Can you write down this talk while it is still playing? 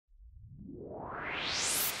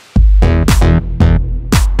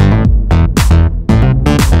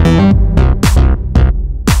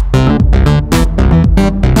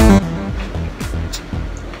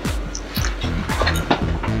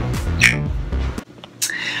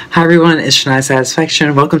Hi everyone, it's Shania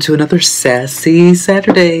Satisfaction. Welcome to another Sassy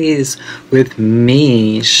Saturdays with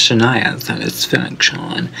me, Shania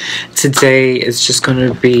Satisfaction. Today is just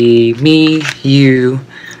going to be me, you,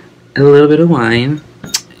 a little bit of wine,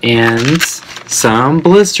 and some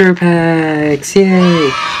blister packs.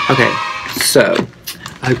 Yay! Okay, so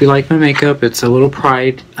I hope you like my makeup. It's a little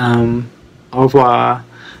Pride au revoir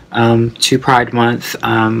to Pride Month.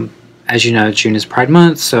 As you know, June is Pride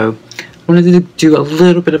Month, so I wanted to do a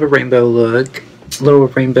little bit of a rainbow look, a little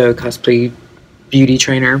rainbow cosplay beauty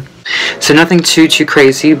trainer. So nothing too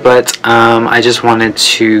crazy, but I just wanted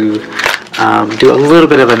to do a little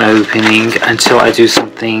bit of an opening until I do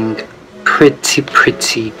something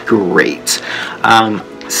pretty great.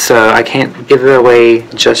 So I can't give it away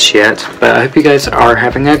just yet, but I hope you guys are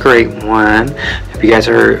having a great one. Hope you guys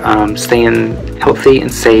are staying healthy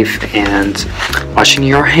and safe and washing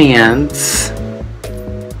your hands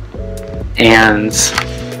and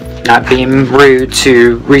not being rude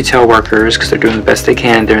to retail workers because they're doing the best they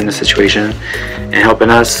can during the situation and helping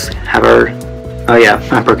us have our, oh yeah,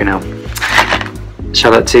 I'm broken out.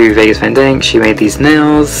 Shout out to Vegas Van Dank. She made these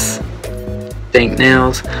nails, dank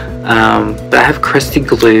nails, but I have crusty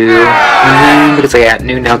glue because I got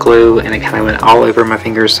new nail glue and it kind of went all over my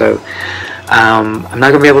fingers, so I'm not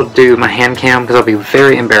going to be able to do my hand cam because I'll be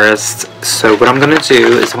very embarrassed. So what I'm going to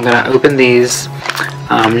do is I'm going to open these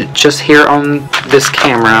just here on this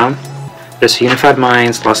camera. This Unified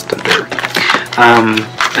Minds Lost Thunder.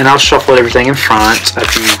 And I'll shuffle everything in front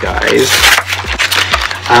of you guys.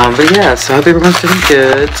 But yeah, so I hope everyone's doing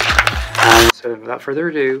good. So without further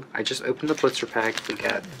ado, I just opened the blister pack. We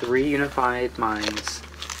got 3 Unified Minds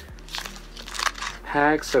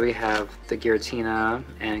packs. So we have the Giratina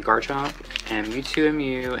and Garchomp, and Mewtwo and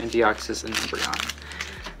Mew, and Deoxys and Umbreon.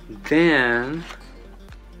 Then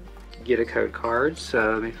get a code card.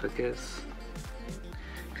 So let me focus.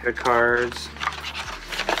 Code cards.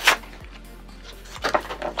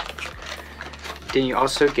 Then you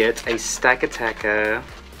also get a Stakataka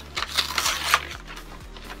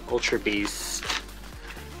Ultra Beast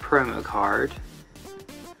promo card.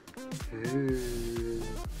 Ooh,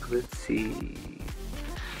 let's see.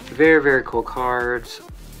 Very cool cards.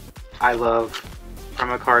 I love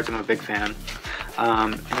promo cards. I'm a big fan.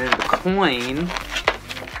 And then the coin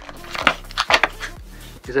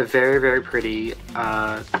is a very pretty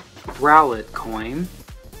Rowlet coin.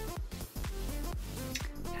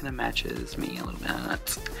 Kind of matches me a little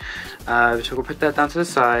bit. So we'll put that down to the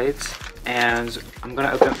sides, and I'm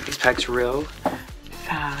gonna open up these packs real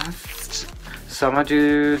fast. So I'm gonna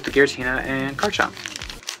do the Giratina and Garchomp.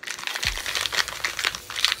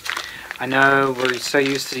 I know we're so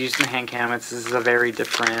used to using the hand cam. This is a very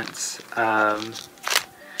different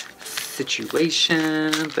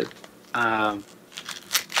situation, but I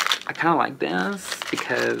kind of like this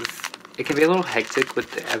because it can be a little hectic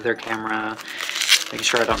with the other camera, making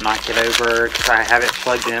sure I don't knock it over because I have it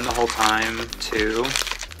plugged in the whole time too.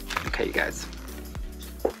 Okay, you guys.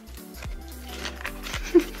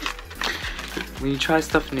 When you try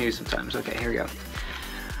stuff new sometimes. Okay, here we go.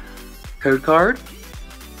 Code card.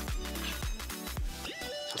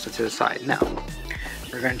 Also to the side. Now,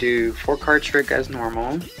 we're going to do 4-card trick as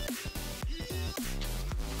normal.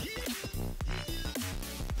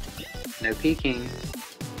 No peeking.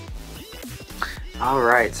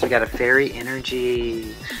 Alright, so we got a Fairy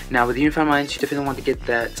Energy. Now with Unified Minds, you definitely want to get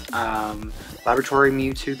that Laboratory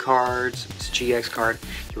Mewtwo cards. It's a GX card.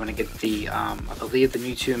 You want to get the, I believe, the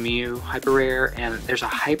Mewtwo and Mew Hyper Rare, and there's a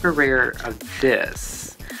Hyper Rare of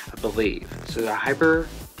this, I believe. So the Hyper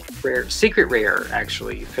Rare, Secret Rare,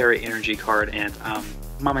 actually, Fairy Energy card, and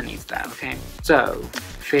Mama needs that, okay? So,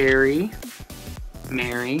 Fairy,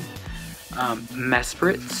 Mary,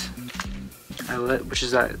 Mesprit, which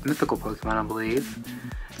is a mythical Pokemon, I believe.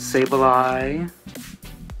 Sableye,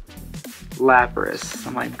 Lapras.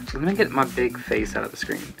 I'm like, let me get my big face out of the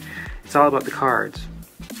screen. It's all about the cards.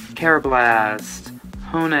 Carablast,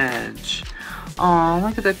 Honedge. Aw,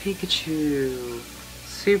 look at that Pikachu.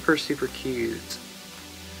 Super cute.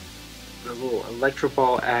 The little Electro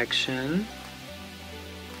Ball action.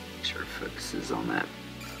 Make sure it focuses on that.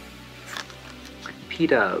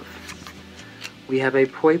 P-Dove. We have a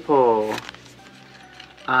Poipole.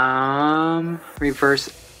 Reverse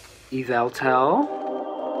Yveltal.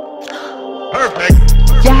 Perfect.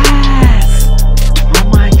 Yes! Oh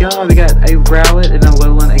my god, we got a Rowlet and a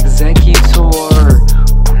Alolan Executor.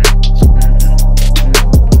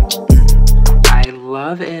 I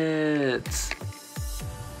love it.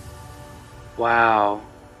 Wow.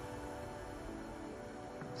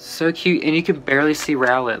 So cute, and you can barely see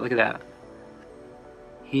Rowlet. Look at that.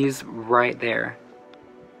 He's right there.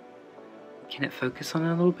 Can it focus on it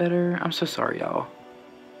a little better? I'm so sorry, y'all.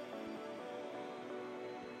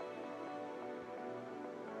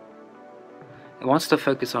 It wants to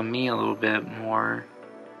focus on me a little bit more.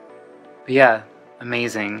 But yeah,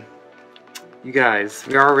 amazing. You guys,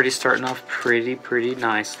 we're already starting off pretty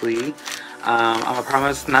nicely. I'm gonna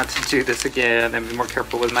promise not to do this again and be more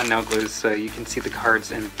careful with my nail glue so you can see the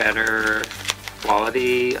cards in better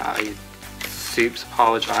quality. Soups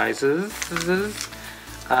apologizes.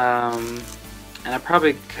 And I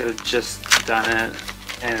probably could have just done it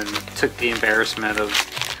and took the embarrassment of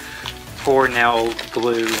poor nail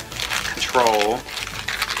glue control.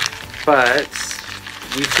 But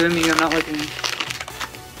you feel me, I'm not looking.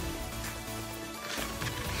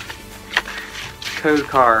 Code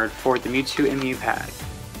card for the Mewtwo and Mew pack.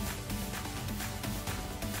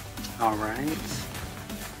 Alright.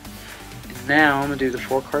 And now I'm gonna do the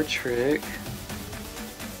 4-card trick.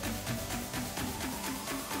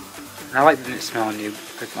 I like the smell of new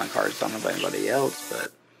Pokemon cards. I don't know about anybody else,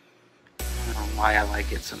 but I don't know why I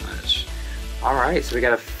like it so much. Alright, so we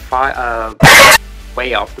got a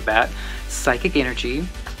way off the bat. Psychic Energy.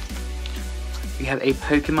 We have a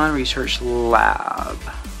Pokemon Research Lab.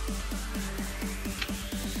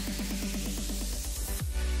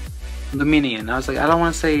 Luminion. I was like, I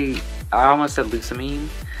almost said Lusamine.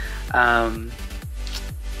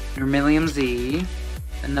 Vermilion Z.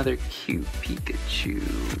 Another cute Pikachu.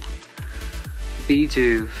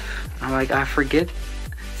 Bidoof. I'm like, I forget.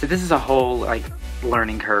 So this is a whole like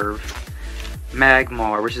learning curve.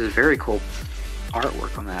 Magmar, which is a very cool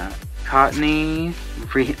artwork on that. Cottony.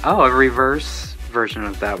 A reverse version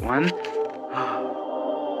of that one.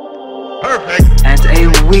 Perfect. And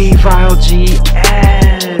a Weavile GX.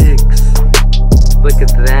 Look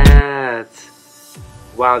at that.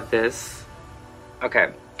 Wow, this.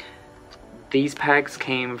 Okay. These packs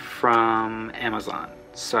came from Amazon,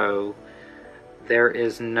 so there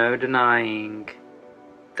is no denying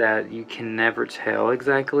that you can never tell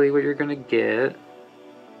exactly what you're gonna get.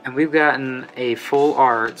 And we've gotten a full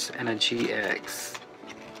art and a GX.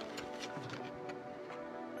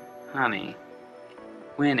 Honey.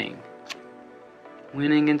 Winning.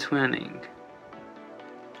 Winning and twinning.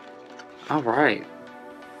 Alright.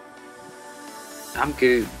 I'm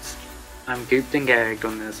gooped. I'm gooped and gagged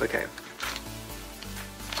on this. Okay.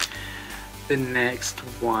 The next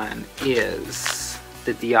one is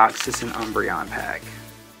the Deoxys and Umbreon pack.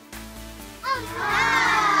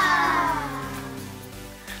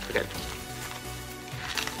 Okay.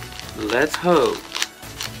 Let's hope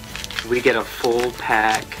we get a full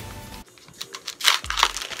pack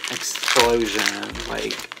explosion.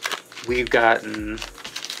 Like, we've gotten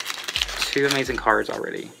 2 amazing cards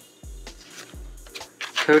already.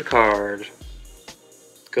 Code card.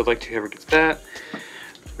 Good luck to whoever gets that.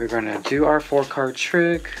 We're gonna do our 4-card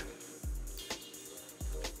trick.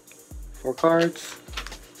 4 cards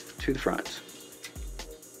to the front.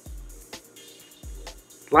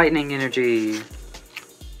 Lightning Energy.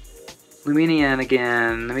 Luminion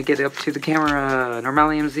again. Let me get up to the camera.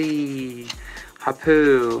 Normalium Z.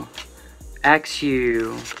 Hapu.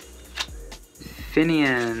 Axew.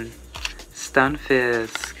 Finian.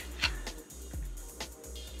 Stunfisk.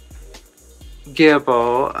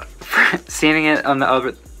 Gibble. Seeing it on the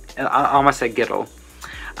other, I almost said Giddle.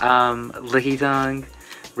 Lickitung,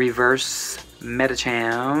 Reverse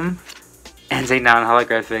Metacham, and a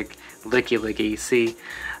non-holographic Licky. See,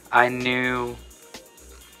 I knew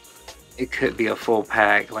it could be a full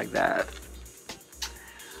pack like that.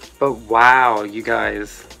 But wow, you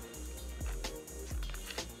guys.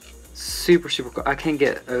 Super cool. I can't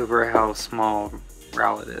get over how small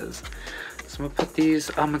Rowlet is. So I'm gonna put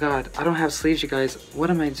these, oh my god, I don't have sleeves, you guys. What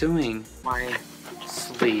am I doing? My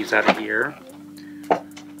sleeves out of here.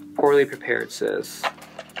 Poorly prepared, sis.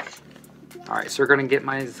 Alright, so we're gonna get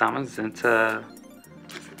my Zamazenta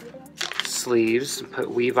sleeves, put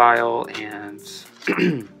Weavile and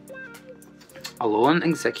Alolan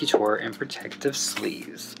Executor in protective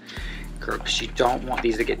sleeves. Girl, because you don't want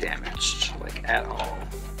these to get damaged, like, at all.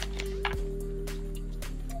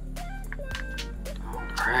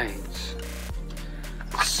 Alright.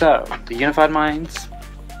 So, the Unified Minds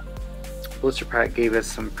Blister pack gave us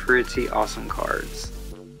some pretty awesome cards.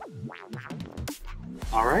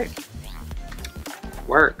 Alright.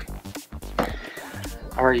 Work.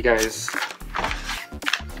 Alright, you guys.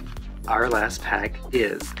 Our last pack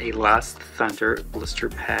is a Last Thunder Blister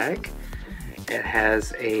pack. It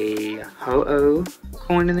has a Ho-Oh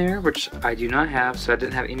coin in there, which I do not have, so I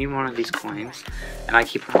didn't have any one of these coins. And I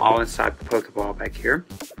keep them all inside the Pokeball back here.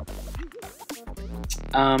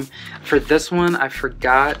 For this one, I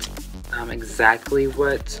forgot exactly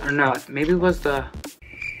what, or no, maybe it was the,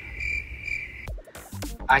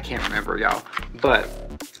 I can't remember, y'all. But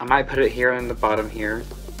I might put it here on the bottom here.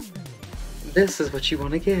 This is what you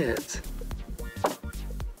want to get.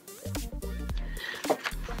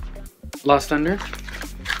 Lost Thunder,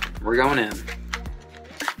 we're going in.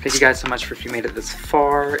 Thank you guys so much if you made it this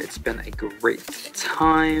far. It's been a great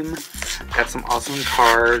time. Got some awesome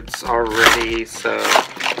cards already, so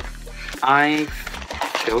I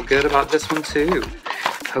feel good about this one too.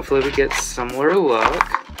 Hopefully we get similar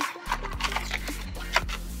luck.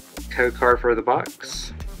 Code card for the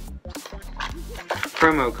box.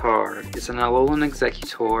 Promo card. It's an Alolan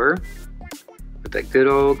Executor with that good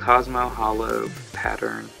old Cosmo Hollow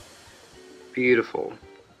pattern. Beautiful.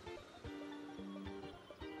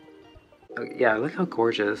 Oh, yeah, look how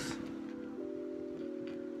gorgeous.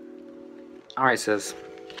 Alright, sis.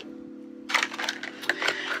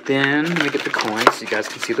 Then let me get the coin so you guys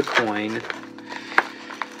can see the coin.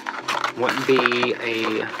 Wouldn't be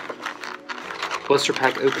a blister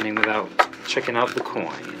pack opening without checking out the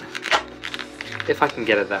coin. If I can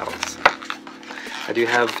get it out. I do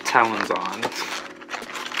have talons on.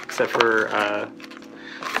 Except for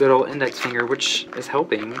good old index finger, which is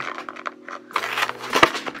helping.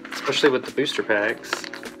 Especially with the booster packs.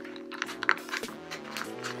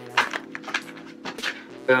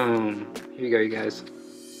 Boom. Here you go, you guys.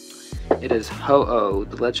 It is Ho-Oh,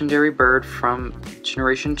 the legendary bird from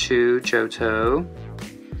Generation 2, Johto.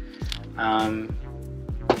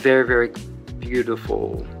 Very, very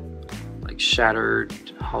beautiful, like shattered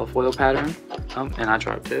holofoil pattern. Oh, and I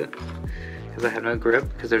dropped it because I have no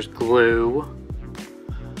grip because there's glue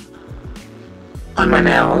on my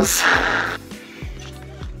nails.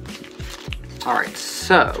 Alright,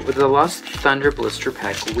 so with the Lost Thunder blister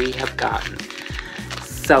pack, we have gotten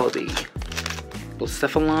Celebi,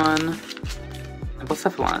 Blacephalon, and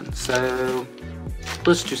Blacephalon. So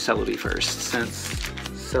let's do Celebi first, since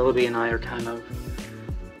Celebi and I are kind of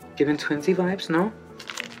giving twinsy vibes, no?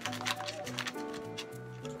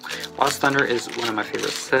 Lost Thunder is one of my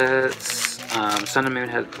favorite sets. Sun and Moon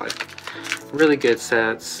had like really good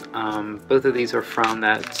sets. Both of these are from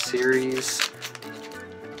that series,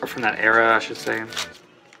 or from that era, I should say.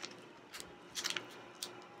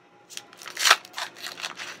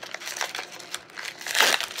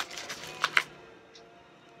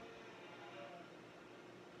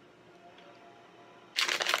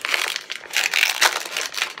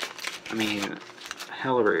 I mean,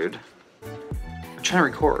 hella rude. I'm trying to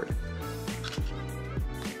record.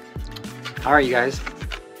 Alright, you guys.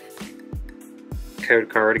 Code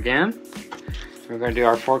card again. We're going to do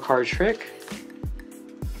our 4-card trick.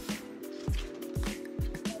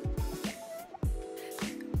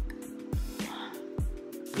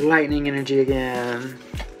 Lightning energy again.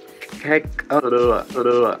 Heck.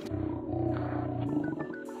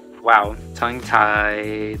 Wow,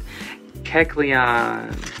 tongue-tied.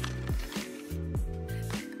 Kecleon.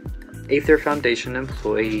 Aether Foundation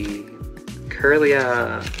employee.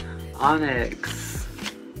 Curlia. Onyx.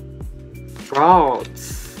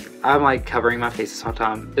 Ralts. I'm like covering my face this whole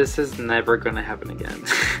time. This is never gonna happen again.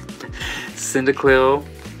 Cyndaquil.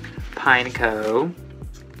 Pineco.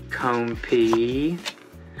 Comfey.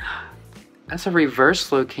 That's a reverse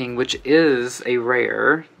Slowking, which is a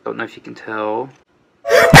rare. Don't know if you can tell.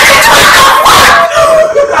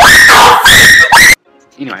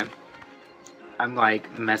 Anyway, I'm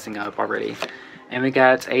like messing up already. And we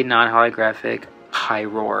got a non-holographic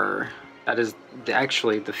Pyroar. That is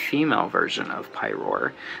actually the female version of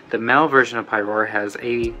Pyroar. The male version of Pyroar has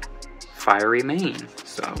a fiery mane.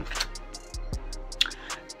 So,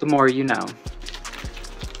 the more you know.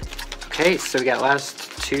 Okay, so we got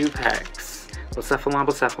last 2 packs. Blacephalon,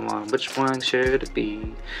 Blacephalon. Which one should it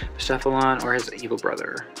be? Blacephalon or his evil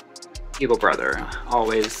brother? Evil brother.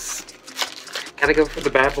 Always. Gotta go for the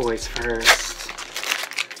bad boys first.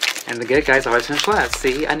 And the good guys always finish last.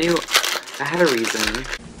 See, I knew I had a reason.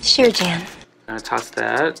 Sure, Jan. Gonna toss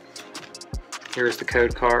that. Here's the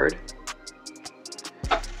code card.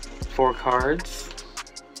 4 cards.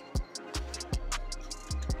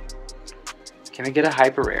 Can we get a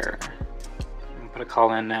hyper rare? I'm gonna put a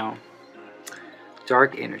call in now.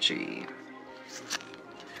 Dark Energy.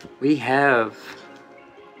 We have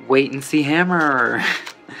Wait and See Hammer.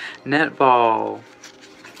 Netball.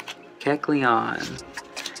 Kecleon.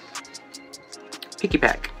 Picky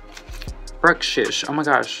Pack. Bruxish. Oh my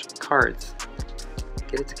gosh. Cards.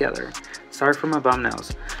 Get it together. Sorry for my bum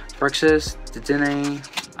nails. Bruxish. Dedenne.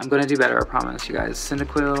 I'm gonna do better, I promise you guys.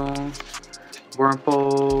 Cyndaquil.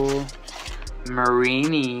 Wurmple.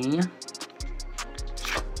 Marini.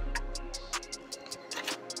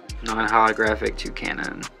 Non-holographic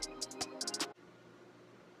Toucannon.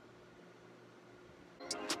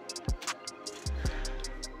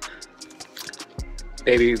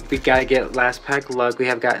 Baby, we gotta get last pack luck. We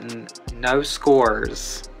have gotten no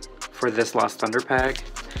scores for this Lost Thunder pack.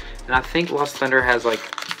 And I think Lost Thunder has like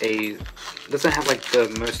doesn't have like the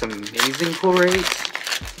most amazing pull rate.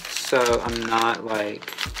 So I'm not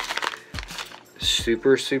like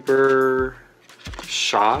super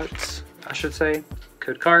shocked, I should say.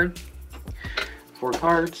 Code card. 4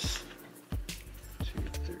 cards. 2,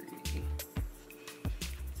 3.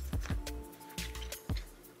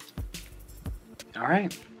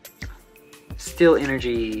 Alright. Steel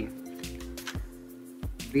Energy.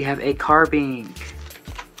 We have a Carbink.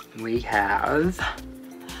 We have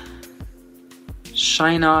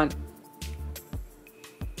Shania.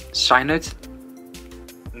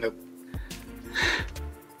 Nope.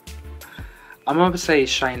 I'm gonna say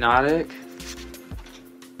Shinotic.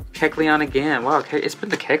 Kecleon again. Wow, it's been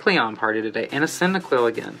the Kecleon party today. And a Cyndaquil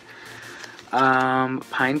again.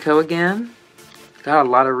 Pineco again. Got a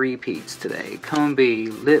lot of repeats today. Combee,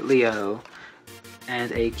 Litleo,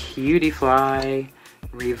 and a Cutiefly,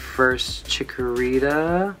 Reverse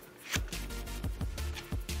Chikorita.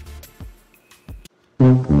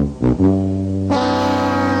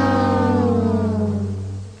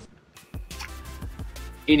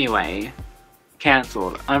 Anyway,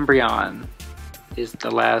 canceled. Umbreon is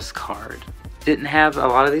the last card. Didn't have a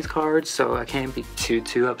lot of these cards, so I can't be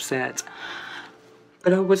too upset.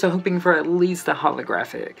 But I was hoping for at least a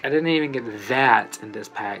holographic. I didn't even get that in this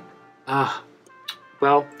pack.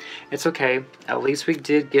 Well, it's okay. At least we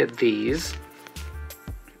did get these.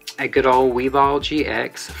 A good old Weeball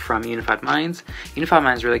GX from Unified Minds. Unified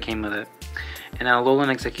Minds really came with it. And a Alolan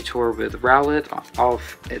Executor with Rowlet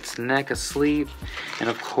off its neck asleep. And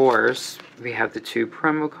of course, we have the 2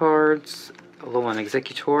 promo cards. Alolan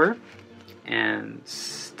Executor and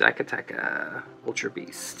Stakataka Ultra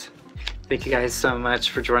Beast. Thank you guys so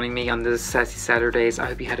much for joining me on this Sassy Saturdays. I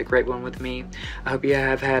hope you had a great one with me. I hope you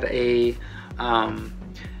have had a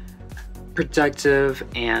productive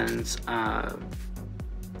and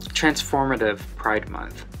transformative Pride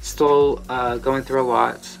Month. Still going through a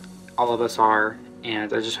lot. All of us are.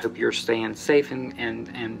 And I just hope you're staying safe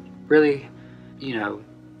and really, you know,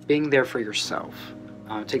 being there for yourself.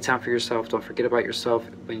 Take time for yourself. Don't forget about yourself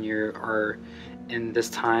when you are in this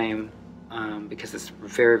time. Because it's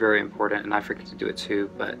very important, and I forget to do it too.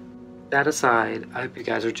 But that aside, I hope you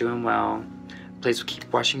guys are doing well. Please keep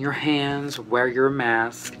washing your hands, wear your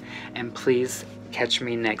mask, and please catch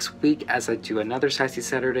me next week as I do another Sassy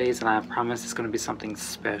Saturdays, and I promise it's going to be something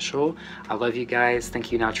special. I love you guys.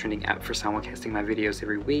 Thank you, Now Trending app, for simulcasting my videos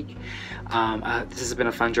every week. This has been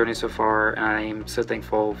a fun journey so far, and I am so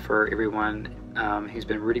thankful for everyone who's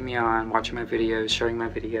been rooting me on, watching my videos, sharing my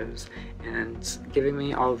videos, and giving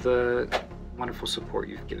me all the wonderful support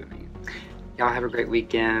you've given me. Y'all have a great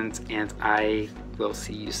weekend, and I will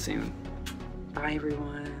see you soon. Bye,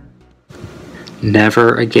 everyone.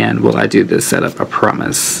 Never again will I do this setup, I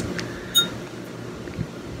promise.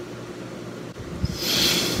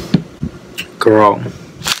 Girl.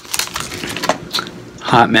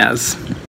 Hot mess.